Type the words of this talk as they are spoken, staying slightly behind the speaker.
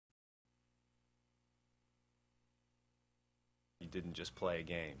You didn't just play a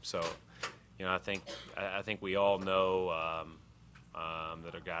game. So, I think we all know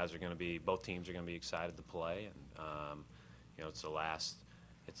that our guys are going to be, both teams are going to be excited to play, and it's the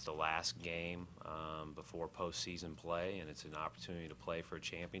last game before postseason play, and it's an opportunity to play for a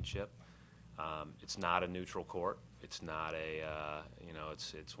championship. It's not a neutral court. It's not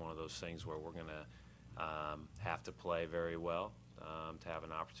it's one of those things where we're going to have to play very well to have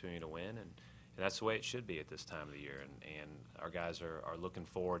an opportunity to win, and that's the way it should be at this time of the year. And our guys are looking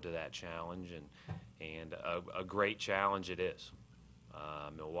forward to that challenge, and a great challenge it is.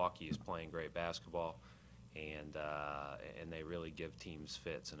 Milwaukee is playing great basketball, and they really give teams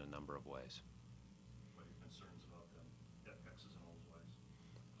fits in a number of ways. What are your concerns about them, X's and O's wise?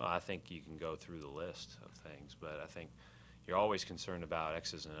 Well, I think you can go through the list of things, but I think you're always concerned about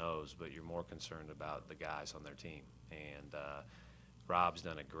X's and O's, but you're more concerned about the guys on their team. And Rob's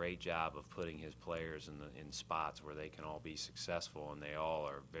done a great job of putting his players in spots where they can all be successful, and they all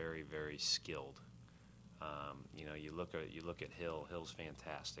are very, very skilled. You look at Hill. Hill's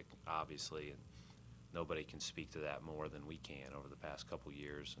fantastic, obviously, and nobody can speak to that more than we can over the past couple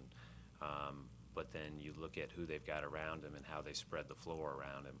years. But then you look at who they've got around him and how they spread the floor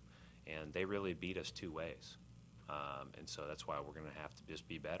around him, and they really beat us two ways. And so that's why we're going to have to just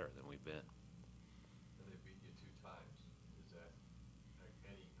be better than we've been. And they beat you 2 times. Is that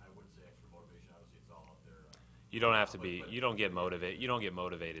any? I wouldn't say extra motivation. Obviously, it's all up there. You don't have to be. You don't get motivated. You don't get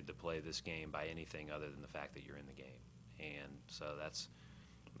motivated to play this game by anything other than the fact that you're in the game. And so that's,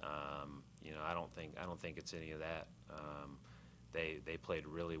 I don't think it's any of that. They played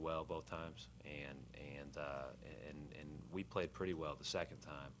really well both times, and we played pretty well the second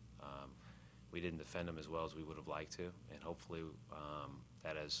time. We didn't defend them as well as we would have liked to, and hopefully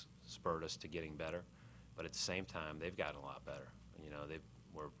that has spurred us to getting better. But at the same time, they've gotten a lot better.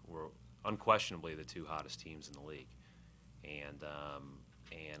 We're unquestionably the 2 hottest teams in the league, and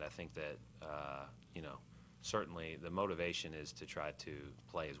I think that certainly the motivation is to try to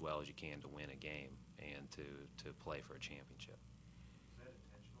play as well as you can to win a game and to play for a championship. Is that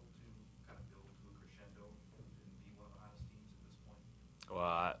intentional to kind of build to a crescendo and be one of the hottest teams at this point? Well,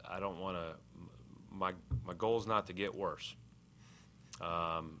 I don't want to. My goal is not to get worse.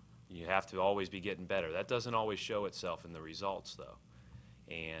 You have to always be getting better. That doesn't always show itself in the results, though.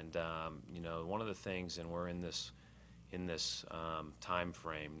 And one of the things, and we're in this time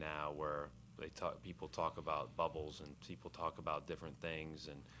frame now where people talk about bubbles and people talk about different things,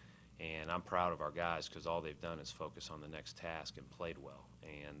 and I'm proud of our guys because all they've done is focus on the next task and played well,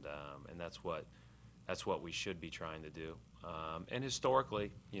 and that's what we should be trying to do. And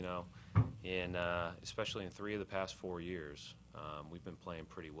historically, especially in 3 of the past 4 years, we've been playing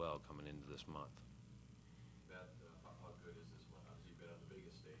pretty well coming into this month. How good is this one? Obviously, you've been on the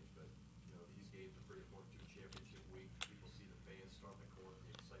biggest stage, but these games are pretty important to championship week. People see the fans storm the court,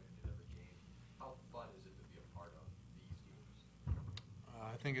 the excitement in every game. How fun is it to be a part of these games?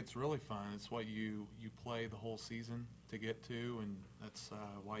 I think it's really fun. It's what you play the whole season to get to, and that's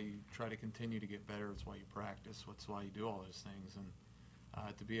why you try to continue to get better. It's why you practice. That's why you do all those things. And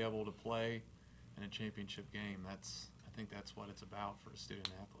to be able to play in a championship game, I think that's what it's about for a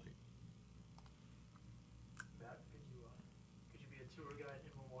student athlete. Matt, could you be a tour guide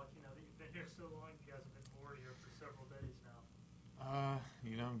in Milwaukee now that you've been here so long? You guys have been bored here for several days now.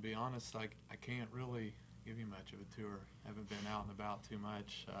 To be honest, I can't really give you much of a tour. Haven't been out and about too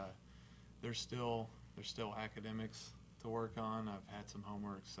much. There's still academics to work on. I've had some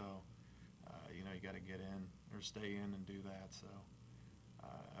homework, so you got to get in or stay in and do that. So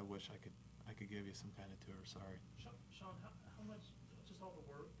I wish I could give you some kind of tour. Sorry. Shawn, how much, just all the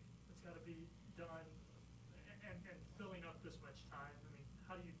work that's got to be done, and filling up this much time? I mean,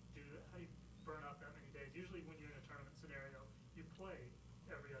 how do you do that? How do you burn out that many days? Usually, when you're in a tournament scenario, you play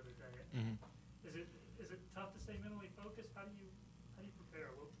every other day. Mm-hmm. Is it tough to stay mentally focused? How do you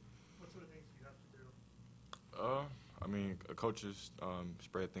prepare? What sort of things do you have to do? Coaches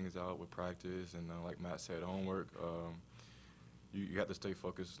spread things out with practice, and like Matt said, homework. You have to stay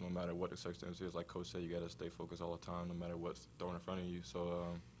focused no matter what the circumstance is. Like Coach said, you got to stay focused all the time, no matter what's thrown in front of you. So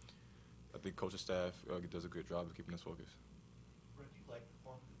I think coaching staff does a good job of keeping us focused. Brett, do you like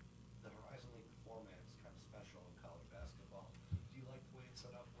the Horizon League format is kind of special in college basketball? Do you like the way it's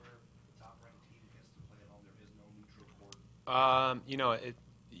set up where the top-ranked team gets to play at home? There is no neutral court. And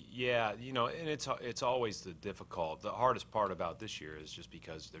it's always the hardest part about this year is just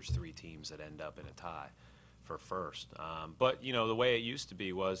because there's 3 teams that end up in a tie for first. But the way it used to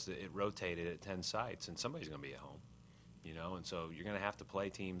be was that it rotated at 10 sites, and somebody's going to be at home. And so you're going to have to play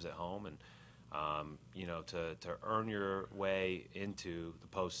teams at home, and to earn your way into the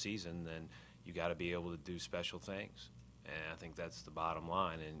postseason, then you got to be able to do special things. And I think that's the bottom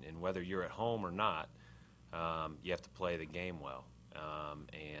line. And whether you're at home or not, you have to play the game well.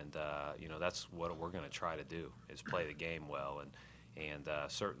 That's what we're going to try to do, is play the game well. And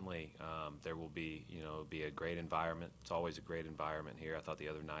certainly there will be, be a great environment. It's always a great environment here. I thought the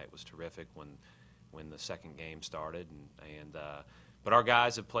other night was terrific when the second game started. But our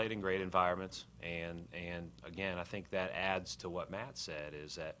guys have played in great environments. And again, I think that adds to what Matt said,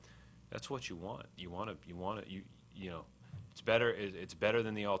 is that's what you want. It's better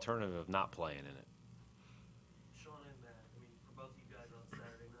than the alternative of not playing in it. Shawn and Matt, I mean, for both of you guys on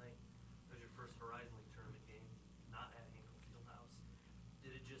Saturday night, it was your first Horizon League tournament game, not at Hinkle Fieldhouse.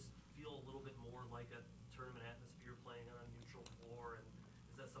 Did it just feel a little bit more like a tournament atmosphere playing on a neutral floor? And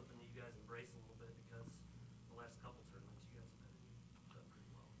is that something that you guys embrace a little bit, because the last couple tournaments you guys have done pretty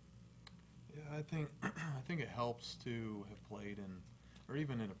well? Yeah, I think it helps to have played in, or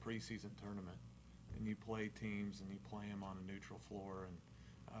even in a preseason tournament, and you play teams and you play them on a neutral floor. And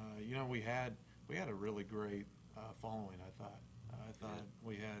we had a really great following. I thought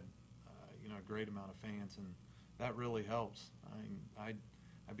we had a great amount of fans, and that really helps. I mean, I'd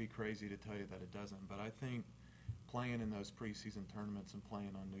be crazy to tell you that it doesn't, but I think playing in those preseason tournaments and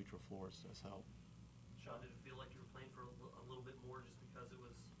playing on neutral floors does help. Shawn, did it feel like you were playing for a little bit more just because it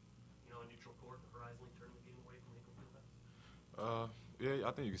was, a neutral court, the Horizon League tournament game away from Hinkle Fieldhouse? Yeah,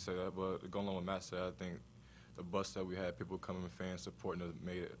 I think you could say that, but going along with Matt said, I think the bus that we had, people coming, fans supporting us,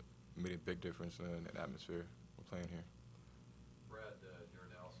 made a big difference in the atmosphere we're playing here. Brad, your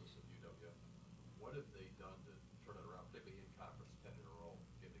analysis of UW, what have they done to turn it around, particularly in conference 10 in a row,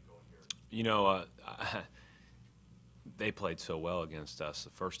 getting it going here? They played so well against us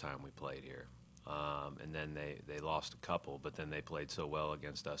the first time we played here. And then they lost a couple, but then they played so well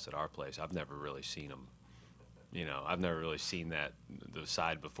against us at our place. I've never really seen them. I've never really seen the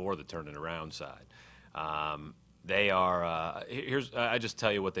side before the turning around side. They are. I just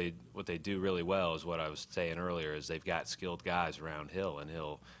tell you what they do really well is what I was saying earlier, is they've got skilled guys around Hill, and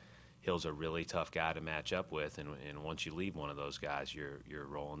Hill's a really tough guy to match up with. And once you leave one of those guys, you're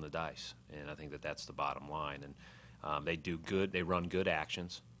rolling the dice. And I think that's the bottom line. And they do good. They run good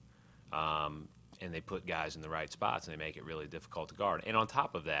actions. And they put guys in the right spots, and they make it really difficult to guard. And on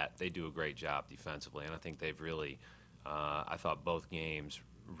top of that, they do a great job defensively. And I think they've really, I thought both games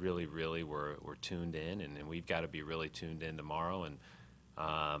really were tuned in, and we've got to be really tuned in tomorrow. And,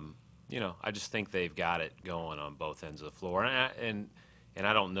 I just think they've got it going on both ends of the floor. And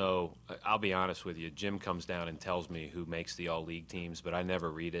I don't know, I'll be honest with you, Jim comes down and tells me who makes the all-league teams, but I never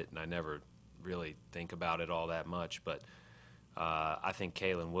read it, and I never really think about it all that much. But I think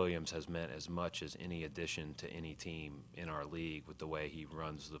Kalen Williams has meant as much as any addition to any team in our league with the way he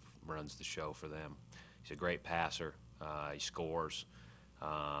runs the show for them. He's a great passer. He scores.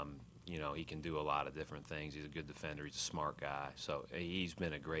 He can do a lot of different things. He's a good defender. He's a smart guy. So he's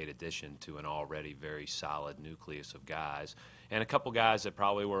been a great addition to an already very solid nucleus of guys. And a couple guys that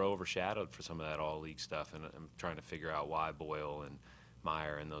probably were overshadowed for some of that all-league stuff. And I'm trying to figure out why Boyle and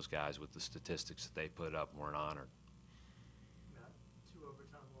Meyer and those guys with the statistics that they put up weren't honored. Matt, 2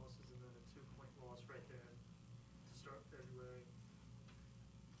 overtime losses and then a 2-point loss right there to start February.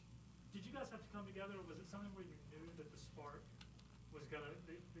 Did you guys have to come together, or was it something where you knew that the spark was that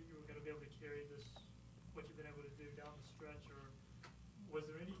you were gonna be able to carry this, what you've been able to do down the stretch, or was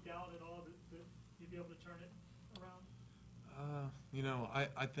there any doubt at all that you'd be able to turn it around?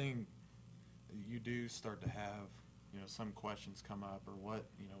 I think you do start to have some questions come up, or what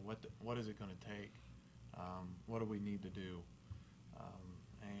is it going to take? What do we need to do?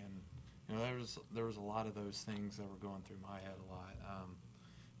 There was a lot of those things that were going through my head a lot.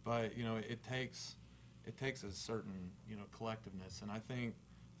 But it takes a certain collectiveness, and I think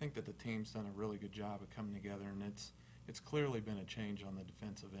that the team's done a really good job of coming together, and it's clearly been a change on the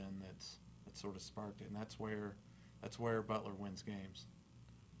defensive end that's sort of sparked it, and that's where Butler wins games.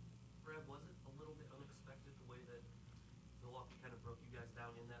 Brad, was it a little bit unexpected the way that Milwaukee kind of broke you guys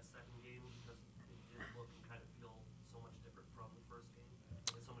down in that second game, because it did look and kind of feel so much different from the first game? They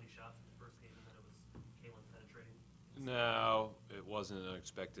had so many shots in the first game, and then it was Kalen penetrating. No, it wasn't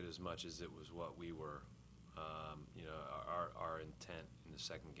unexpected as much as it was what we were. Our intent in the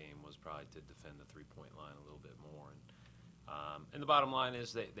second game was probably to defend the three-point line a little bit more. And the bottom line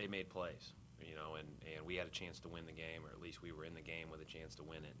is they made plays, and we had a chance to win the game, or at least we were in the game with a chance to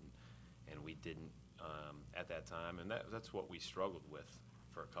win it, and we didn't at that time. And that's what we struggled with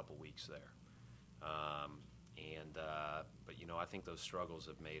for a couple weeks there. But I think those struggles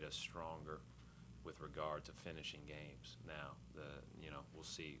have made us stronger with regard to finishing games. Now, we'll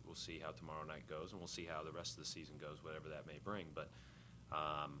see how tomorrow night goes, and we'll see how the rest of the season goes, whatever that may bring. But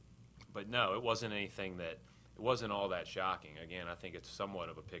no, it wasn't anything that it wasn't all that shocking. Again, I think it's somewhat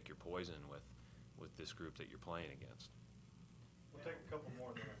of a pick your poison with this group that you're playing against. We'll take a couple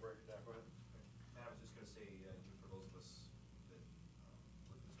more, then we'll break it down. Go ahead. Matt, I was just going to say, for those of us that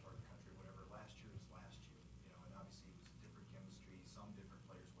live in this part of the country, whatever, last year is last year. And obviously it was a different chemistry, some different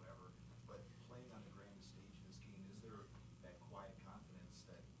players, whatever. But playing on the grandest stage in this game, is there that quiet confidence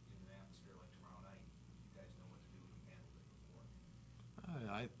that in an atmosphere like tomorrow night, you guys know what to do and you've handled it before?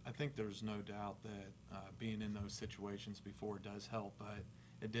 I think there's no doubt that being in those situations before does help, but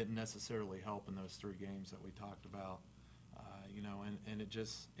it didn't necessarily help in those 3 games that we talked about. And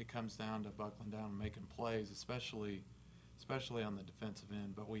it comes down to buckling down and making plays, especially on the defensive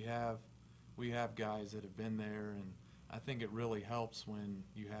end. But we have guys that have been there, and I think it really helps when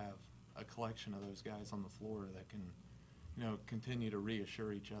you have a collection of those guys on the floor that can, continue to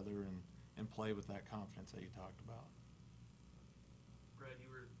reassure each other and play with that confidence that you talked about. Brad, you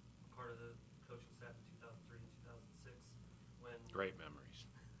were part of the coaching staff in 2003 and 2006 when Great memories.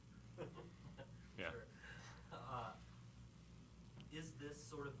 Yeah. Sure. Is this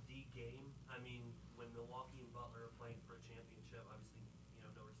sort of the game? I mean, when Milwaukee and Butler are playing for a championship, obviously,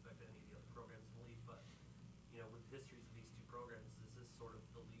 no respect to any of the other programs in the league, but, with histories of these 2 programs, is this sort of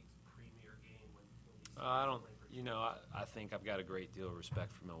the league's premier game when these teams I are don't, playing for a championship? I think I've got a great deal of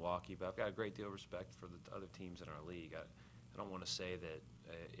respect for Milwaukee, but I've got a great deal of respect for the other teams in our league. I don't want to say that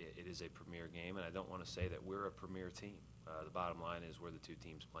it is a premier game, and I don't want to say that we're a premier team. The bottom line is we're the 2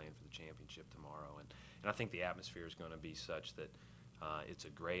 teams playing for the championship tomorrow, and I think the atmosphere is going to be such that it's a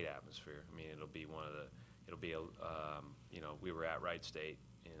great atmosphere. I mean, it'll be we were at Wright State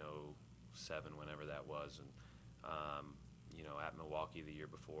in 07, whenever that was, and at Milwaukee the year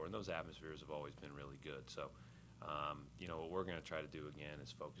before, and those atmospheres have always been really good. So, what we're going to try to do again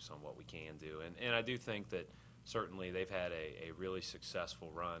is focus on what we can do, and I do think that certainly they've had a really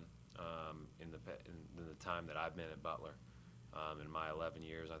successful run in the time that I've been at Butler. In my 11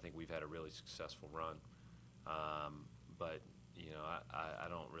 years, I think we've had a really successful run, but I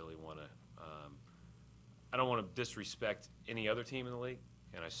don't really want to. I don't want to disrespect any other team in the league,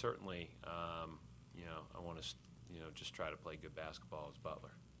 and I certainly, I want to, just try to play good basketball as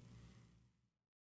Butler.